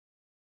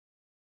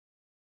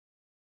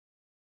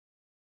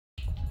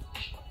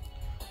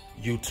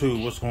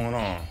YouTube, what's going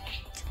on?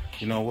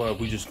 You know what,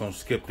 we just gonna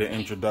skip the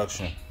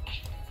introduction.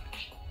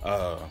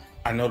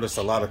 I noticed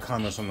a lot of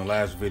comments on the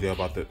last video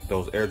about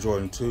those Air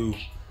Jordan 2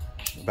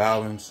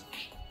 Balance.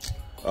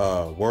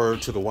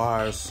 Word to the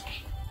wise,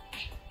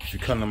 if you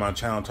come to my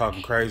channel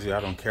talking crazy,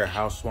 I don't care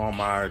how small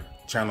my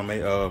channel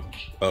may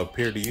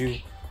appear to you,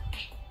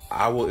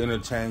 I will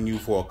entertain you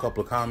for a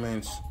couple of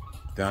comments,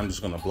 then I'm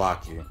just gonna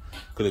block you.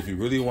 Because if you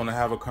really want to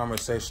have a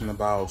conversation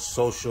about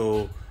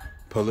social,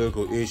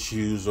 political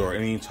issues, or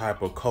any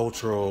type of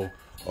cultural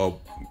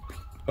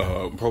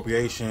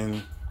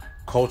appropriation,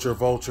 culture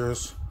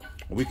vultures,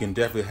 we can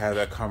definitely have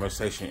that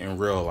conversation in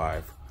real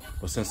life.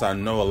 But since I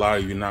know a lot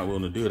of you are not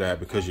willing to do that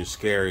because you're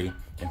scary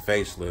and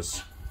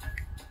faceless,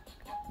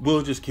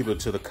 we'll just keep it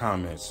to the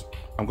comments.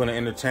 I'm gonna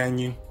entertain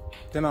you,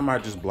 then I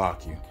might just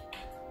block you.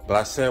 But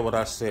I said what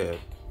I said.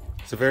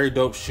 It's a very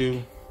dope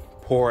shoe,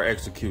 poor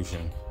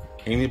execution.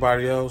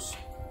 Anybody else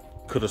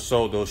could have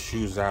sold those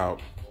shoes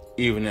out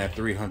even at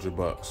 300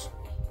 bucks.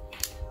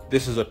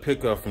 This is a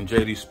pickup from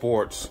JD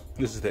Sports.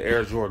 This is the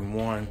Air Jordan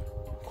 1,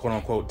 quote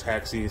unquote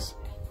taxis.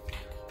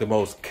 The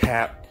most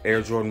capped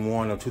Air Jordan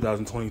 1 of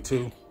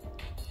 2022.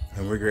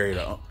 And we're ready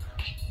to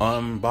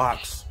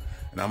unbox.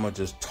 And I'm gonna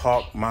just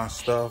talk my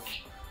stuff.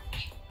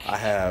 I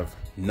have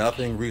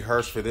nothing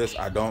rehearsed for this.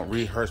 I don't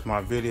rehearse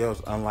my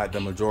videos, unlike the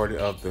majority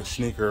of the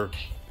sneaker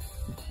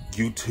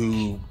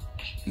YouTube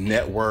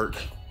network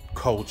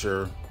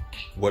culture,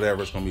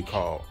 whatever it's gonna be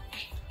called.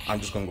 I'm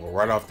just gonna go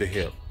right off the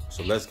hip.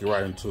 So let's get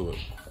right into it.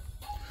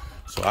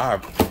 So I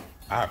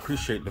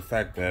appreciate the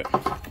fact that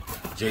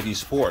JD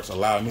Sports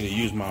allowed me to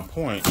use my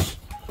points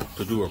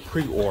to do a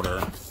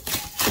pre-order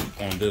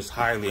on this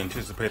highly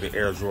anticipated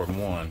Air Jordan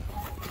 1.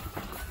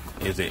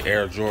 Is it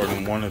Air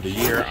Jordan 1 of the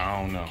year?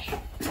 I don't know.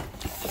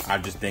 I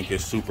just think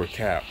it's super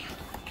capped.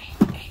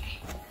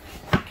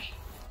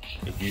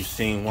 If you've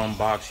seen one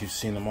box, you've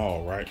seen them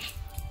all, right?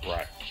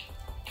 Right.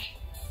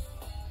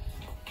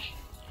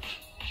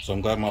 So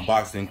I'm glad my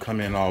box didn't come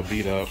in all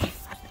beat up.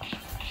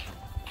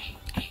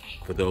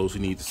 For those who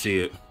need to see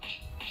it.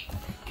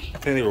 I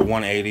think they were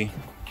 $180.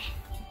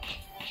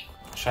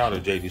 Shout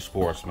out to JD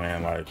Sports,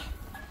 man. Like,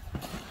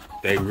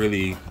 they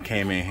really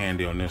came in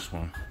handy on this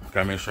one.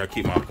 Gotta make sure I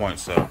keep my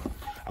points up.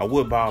 I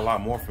would buy a lot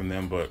more from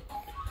them, but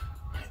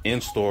in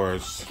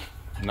stores,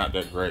 not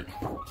that great.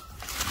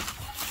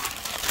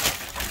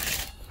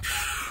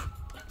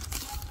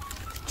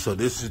 So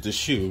this is the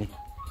shoe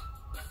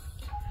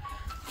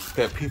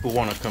that people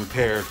want to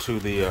compare to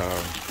the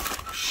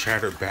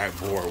Shattered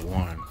Backboard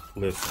 1.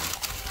 Listen.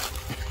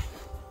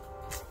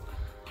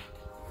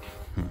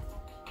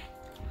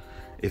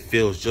 It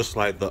feels just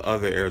like the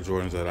other Air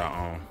Jordans that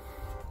I own.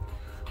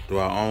 Do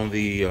I own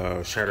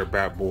the Shattered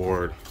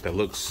Backboard that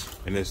looks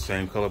in this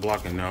same color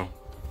blocking? No.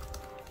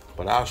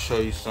 But I'll show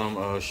you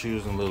some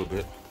shoes in a little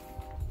bit.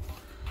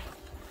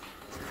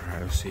 All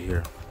right, let's see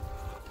here.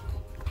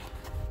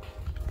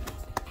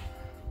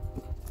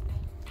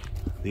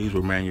 These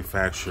were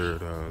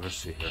manufactured, let's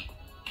see here.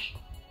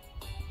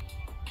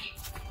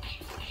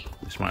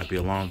 This might be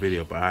a long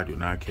video, but I do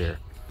not care.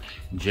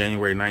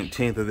 January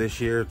 19th of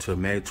this year to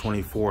May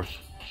 24th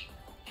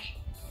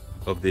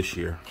of this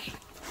year.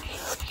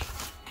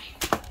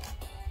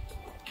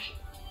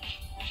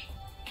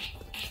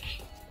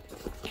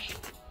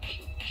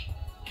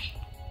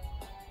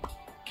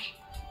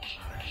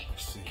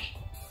 Let's see.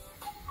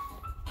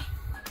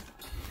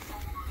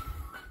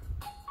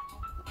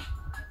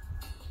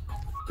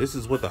 This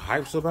is what the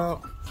hype's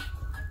about.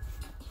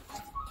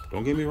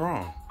 Don't get me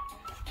wrong.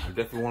 I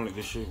definitely wanted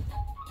this shoe.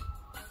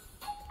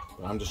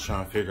 But I'm just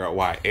trying to figure out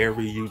why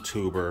every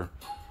YouTuber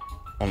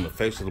on the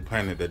face of the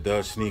planet that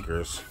does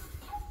sneakers,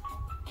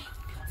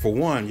 for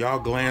one, y'all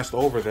glanced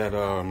over that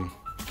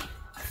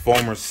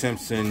Homer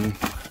Simpson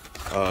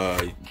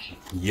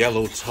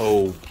yellow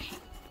toe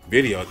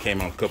video that came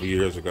out a couple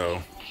years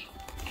ago.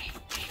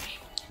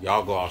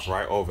 Y'all glossed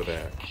right over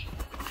that.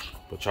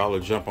 But y'all will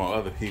jump on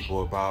other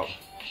people about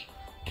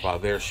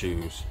their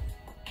shoes.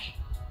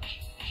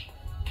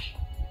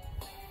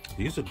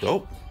 These are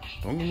dope.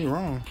 Don't get me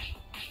wrong.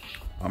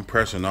 I'm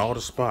pressing all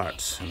the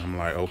spots and I'm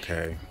like,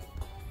 okay.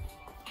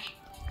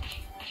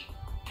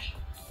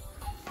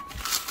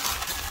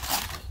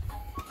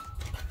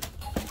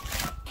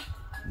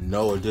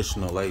 No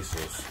additional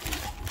laces,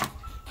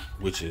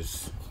 which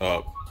is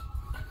an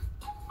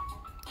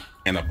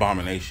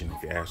abomination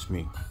if you ask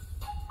me.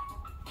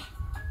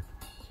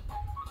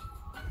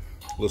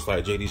 Looks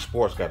like JD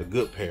Sports got a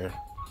good pair.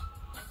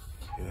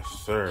 Yes,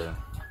 sir.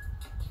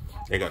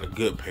 They got a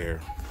good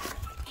pair.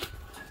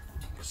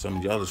 Some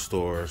of the other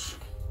stores,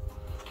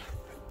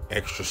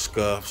 extra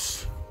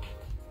scuffs,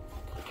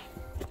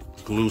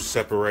 glue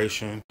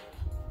separation.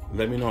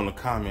 Let me know in the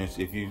comments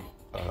if you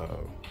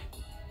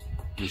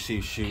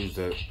receive shoes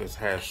that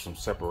has some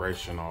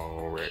separation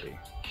already.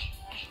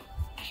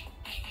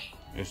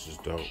 This is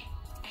dope.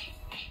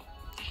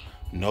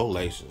 No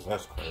laces,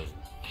 that's crazy.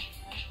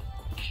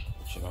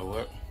 But you know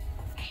what?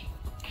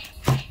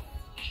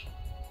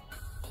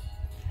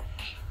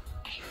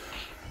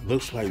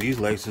 Looks like these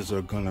laces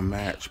are gonna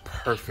match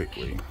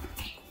perfectly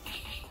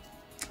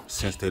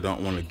since they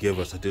don't want to give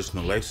us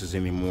additional laces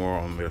anymore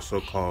on their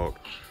so-called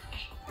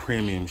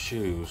premium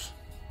shoes,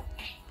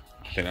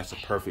 I think that's a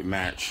perfect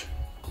match.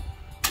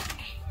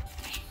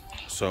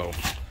 So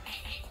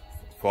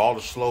for all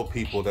the slow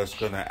people that's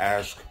gonna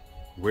ask,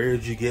 where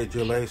did you get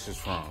your laces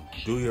from?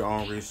 Do your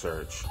own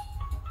research.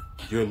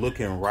 You're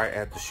looking right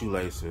at the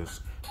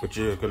shoelaces, but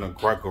you're gonna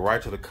go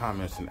right to the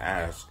comments and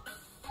ask,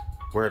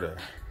 where the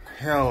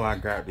hell I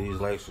got these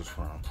laces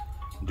from?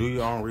 Do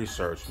your own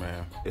research,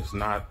 man. It's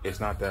not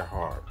that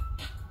hard.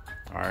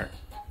 All right.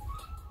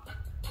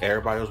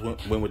 Everybody else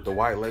went with the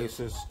white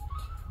laces.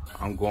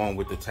 I'm going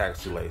with the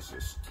taxi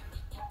laces.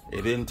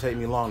 It didn't take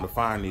me long to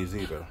find these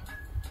either,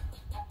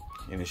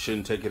 and it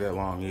shouldn't take you that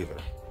long either.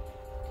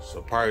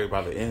 So probably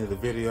by the end of the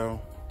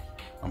video,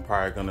 I'm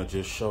probably gonna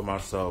just show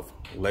myself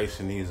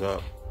lacing these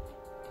up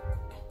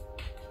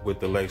with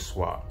the lace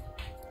swap,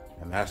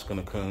 and that's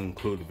gonna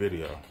conclude the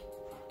video.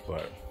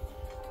 But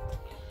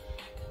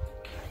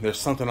there's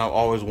something I've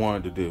always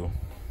wanted to do.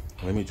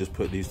 Let me just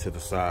put these to the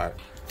side.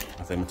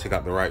 I think I'm gonna take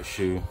out the right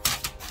shoe.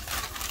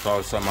 It's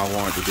always something I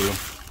wanted to do,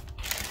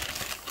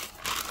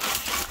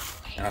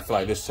 and I feel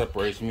like this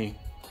separates me.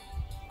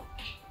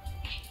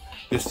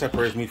 This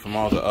separates me from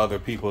all the other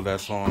people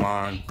that's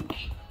online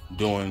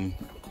doing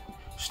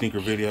sneaker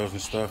videos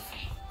and stuff.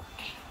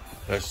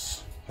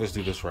 Let's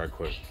do this right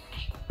quick.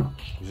 I'm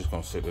just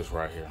gonna sit this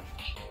right here.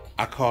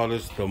 I call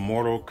this the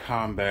Mortal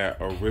Kombat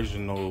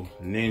Original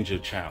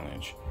Ninja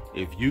Challenge.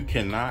 If you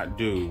cannot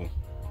do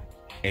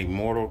a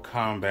Mortal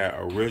Kombat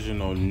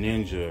Original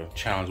Ninja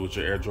Challenge with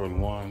your Air Jordan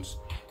 1s,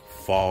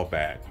 fall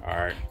back, all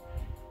right?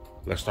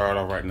 Let's start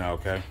off right now,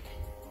 okay?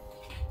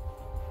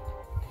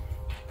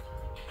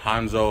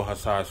 Hanzo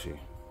Hasashi,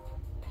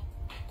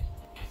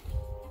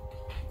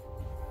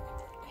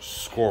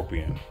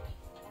 Scorpion,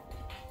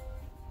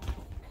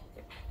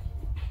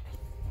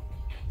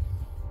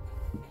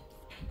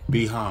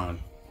 Bihan,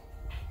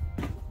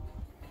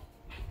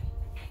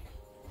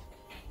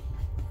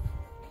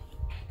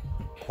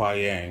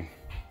 Kwayang,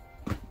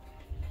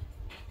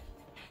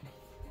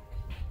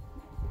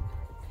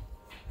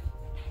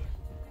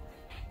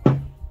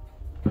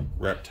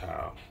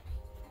 Reptile.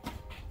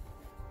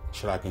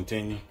 Should I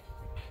continue?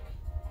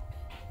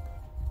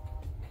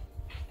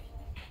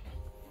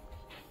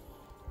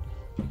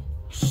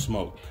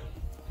 Smoke,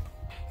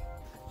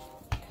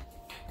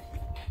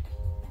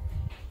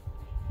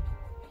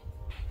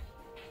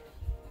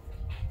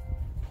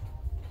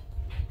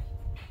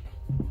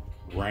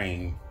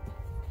 Rain,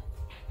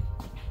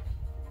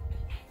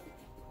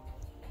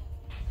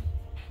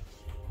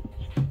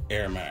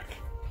 Air Mac,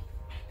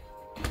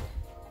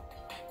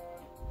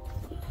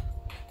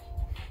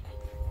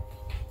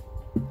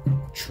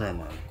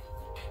 Trimmer,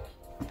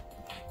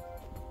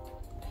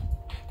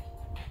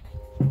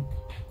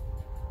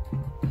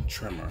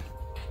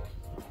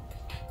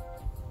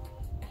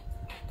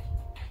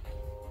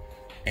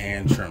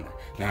 and Trimmer.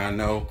 Now I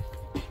know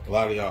a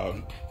lot of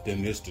y'all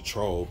didn't miss the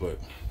troll, but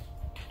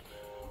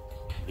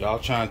y'all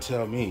trying to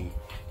tell me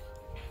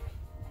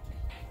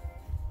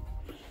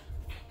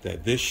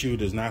that this shoe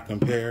does not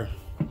compare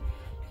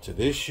to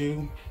this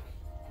shoe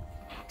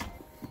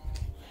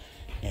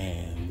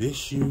and this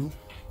shoe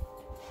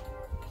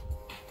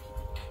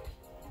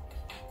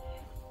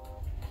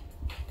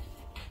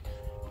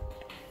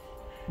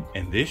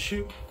and this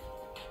shoe?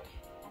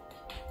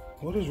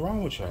 What is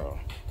wrong with y'all?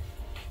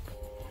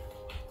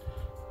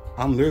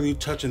 I'm literally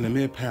touching the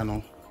mid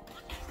panel,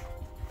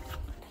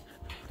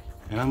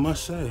 and I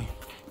must say,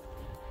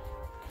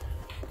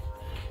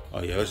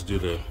 oh yeah, let's do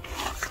the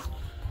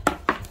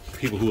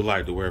people who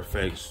like to wear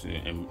fakes,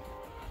 and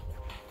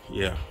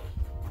yeah,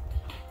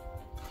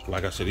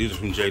 like I said, these are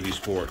from JD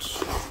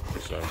Sports,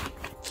 so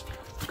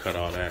cut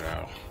all that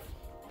out,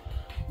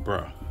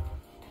 bruh.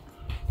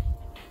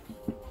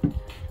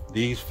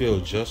 These feel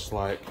just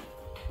like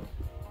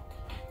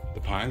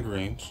the Pine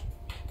Greens.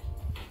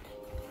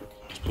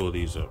 Let's pull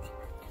these up.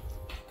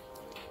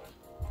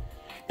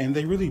 And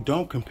they really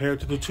don't compare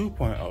to the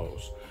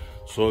 2.0s.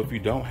 So if you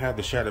don't have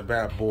the Shattered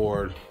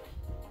Backboard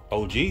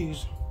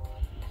OGs,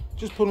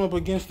 just put them up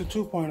against the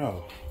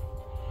 2.0.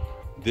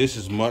 This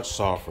is much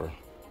softer.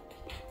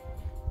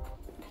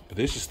 But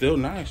this is still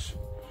nice.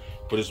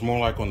 But it's more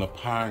like on the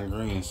Pine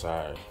Green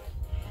side.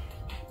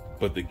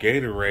 But the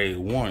Gatorade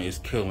 1 is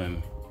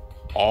killing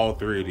all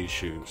three of these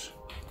shoes.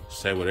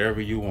 Say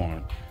whatever you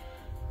want.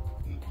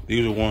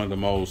 These are one of the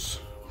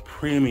most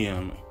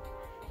premium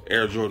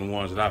Air Jordan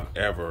 1s that I've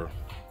ever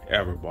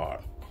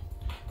bought.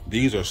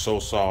 These are so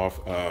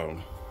soft,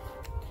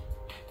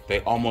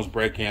 they almost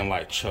break in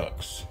like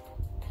Chucks.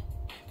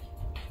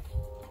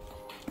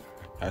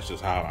 That's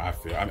just how I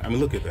feel. I mean,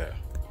 look at that.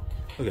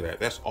 Look at that.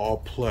 That's all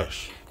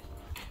plush.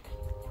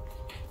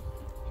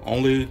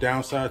 Only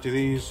downside to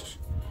these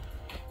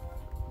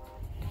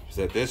is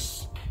that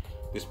this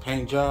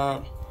paint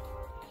job,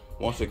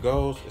 once it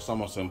goes, it's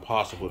almost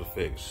impossible to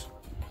fix.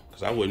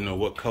 Because I wouldn't know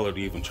what color to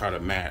even try to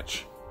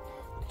match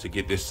to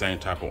get this same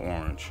type of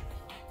orange.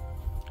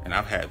 And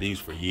I've had these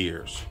for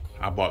years.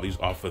 I bought these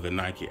off of the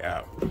Nike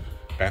app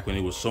back when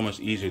it was so much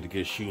easier to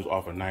get shoes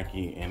off of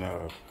Nike and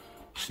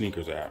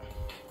sneakers at.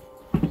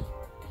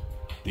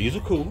 These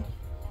are cool.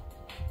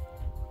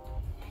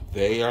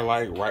 They are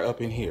like right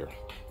up in here.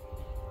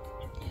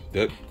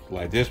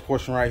 Like this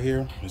portion right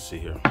here. Let's see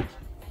here.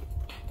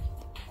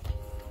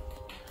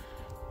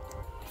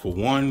 For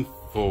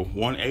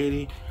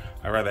 180,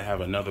 I'd rather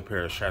have another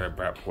pair of Shattered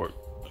Backport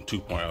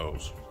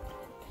 2.0s.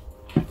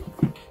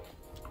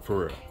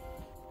 For real.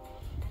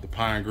 The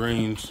Pine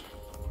Greens,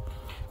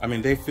 I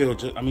mean, they feel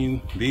just, I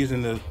mean, these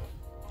and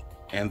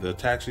the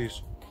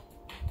Taxis,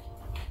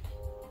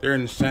 they're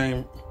in the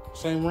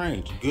same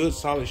range. Good,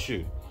 solid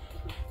shoe.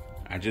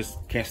 I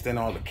just can't stand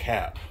all the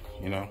cap,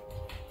 you know?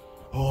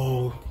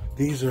 Oh,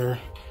 these are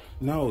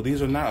not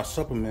a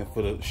supplement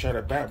for the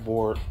Shattered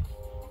Backboard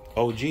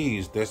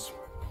OGs that's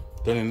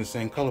done in the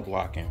same color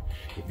blocking.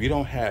 If you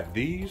don't have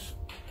these,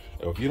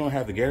 or if you don't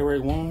have the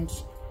Gatorade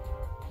ones,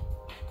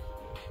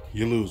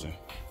 you're losing.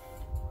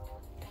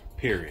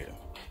 Period.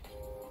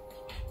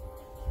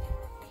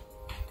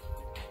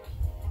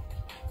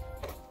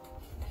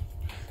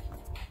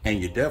 And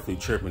you're definitely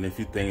tripping if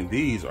you think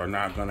these are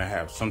not gonna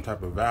have some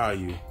type of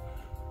value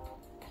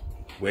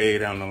way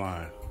down the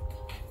line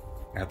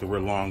after we're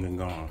long and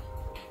gone.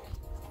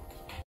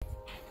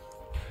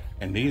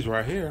 And these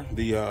right here,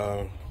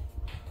 the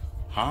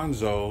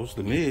Hanzos,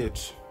 the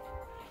mids,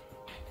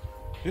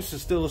 this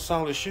is still a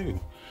solid shoe.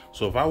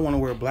 So if I want to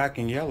wear black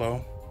and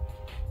yellow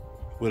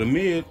with a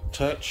mid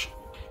touch,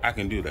 I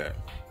can do that.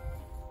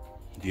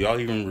 Do y'all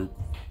even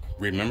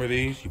remember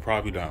these? You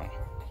probably don't.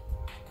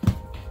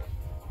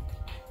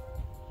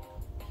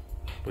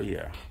 But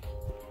yeah,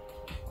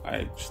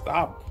 like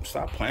stop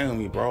playing with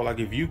me, bro. Like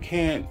if you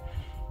can't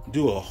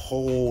do a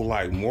whole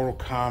like Mortal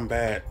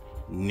Kombat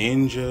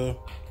ninja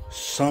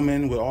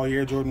summon with all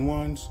your Air Jordan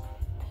 1s,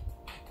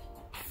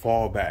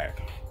 fall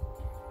back.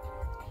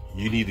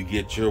 You need to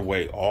get your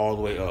weight all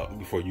the way up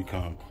before you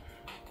come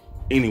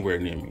anywhere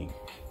near me.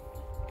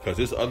 Because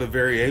there's other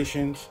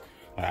variations.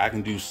 Like I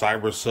can do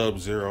Cyber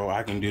Sub-Zero.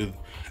 I can do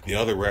the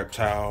other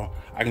reptile.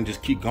 I can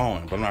just keep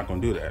going, but I'm not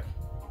going to do that.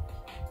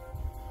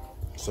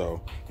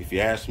 So if you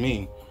ask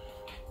me,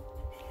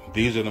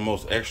 these are the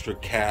most extra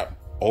cap,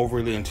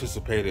 overly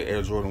anticipated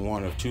Air Jordan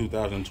 1 of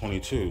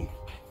 2022.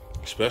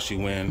 Especially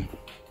when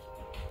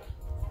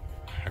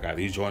I got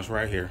these joints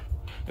right here.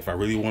 If I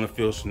really want to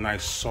feel some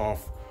nice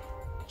soft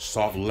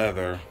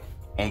leather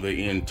on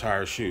the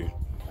entire shoe.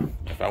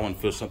 If I want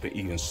to feel something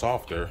even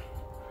softer,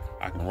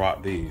 I can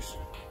rock these.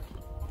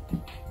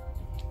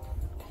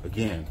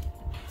 Again,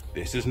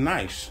 this is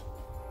nice.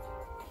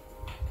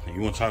 And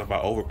you want to talk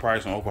about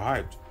overpriced and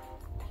overhyped?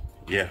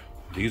 Yeah,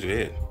 these are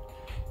it.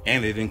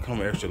 And they didn't come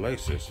with extra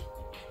laces.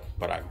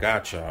 But I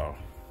got y'all.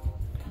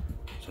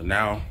 So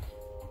now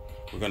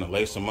we're gonna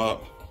lace them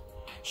up,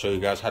 show you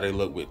guys how they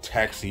look with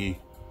taxi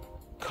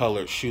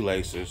colored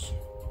shoelaces.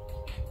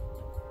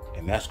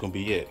 And that's gonna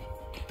be it.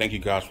 Thank you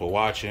guys for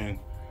watching.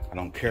 I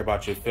don't care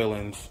about your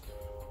feelings.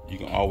 You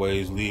can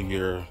always leave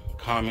your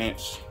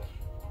comments.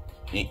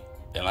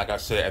 And like I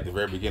said at the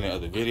very beginning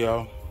of the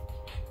video,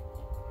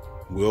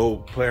 we'll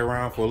play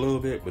around for a little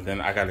bit, but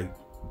then I gotta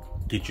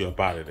get you up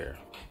out of there.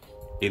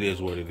 It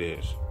is what it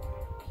is.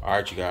 All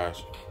right, you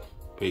guys.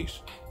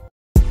 Peace.